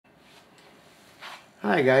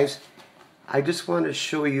Hi guys, I just want to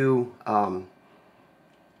show you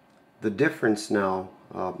the difference now.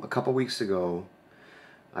 A couple weeks ago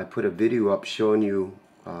I put a video up showing you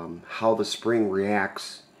how the spring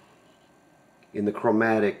reacts in the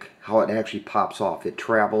chromatic, how it actually pops off.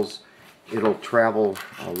 It'll travel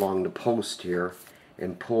along the post here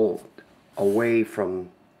and pull away from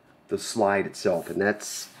the slide itself, and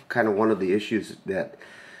that's kind of one of the issues that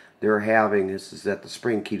they're having is that the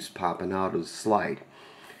spring keeps popping out of the slide.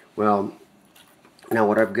 Well, now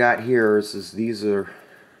what I've got here is these are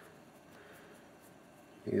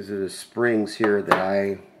the springs here that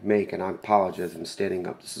I make, and I apologize, I'm standing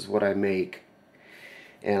up. This is what I make,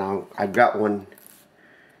 and I've got one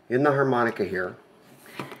in the harmonica here.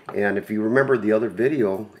 And if you remember the other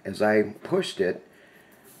video, as I pushed it,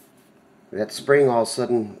 that spring all of a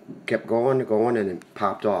sudden kept going, and it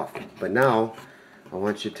popped off. But now I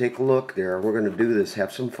want you to take a look there. We're going to do this,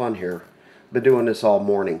 have some fun here. Been doing this all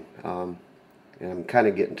morning, and I'm kind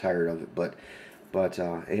of getting tired of it. But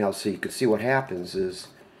anyhow, so you can see what happens is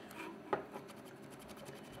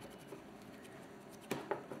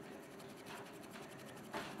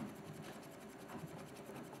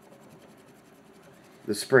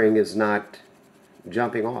the spring is not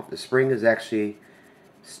jumping off. The spring is actually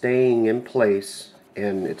staying in place,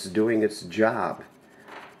 and it's doing its job.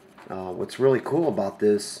 What's really cool about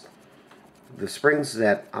this, the springs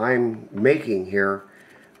that I'm making here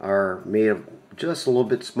are made of just a little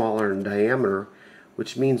bit smaller in diameter,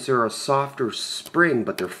 which means they're a softer spring,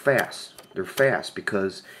 but they're fast. They're fast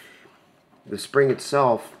because the spring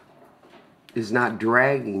itself is not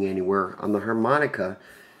dragging anywhere on the harmonica.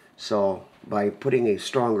 So by putting a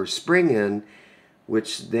stronger spring in,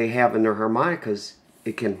 which they have in their harmonicas,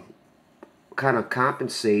 it can kind of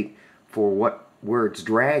compensate for where it's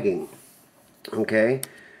dragging. Okay,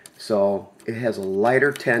 so it has a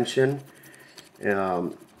lighter tension. I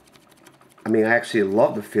mean, I actually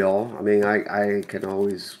love the feel. I mean, I can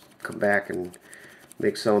always come back and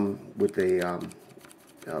make some with a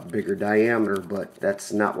bigger diameter, but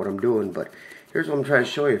that's not what I'm doing. But here's what I'm trying to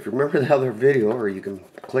show you. If you remember the other video, or you can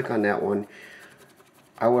click on that one,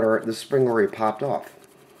 the spring already popped off.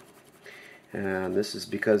 And this is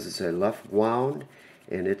because it's a left wound,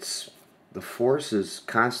 and the forces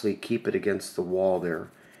constantly keep it against the wall there,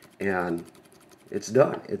 and it's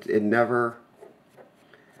done. It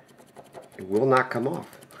will not come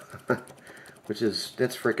off,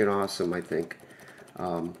 that's freaking awesome. I think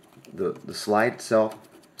the slide itself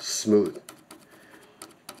smooth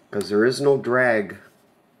because there is no drag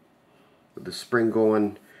with the spring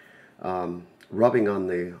going rubbing on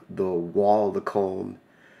the wall of the comb,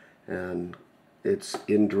 and it's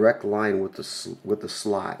in direct line with the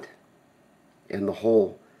slot and the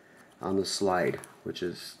hole on the slide, which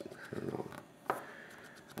is, I don't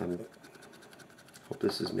know, hope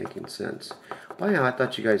this is making sense. But yeah, I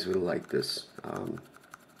thought you guys would like this.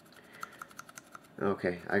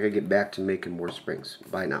 Okay, I gotta get back to making more springs.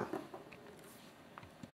 Bye now.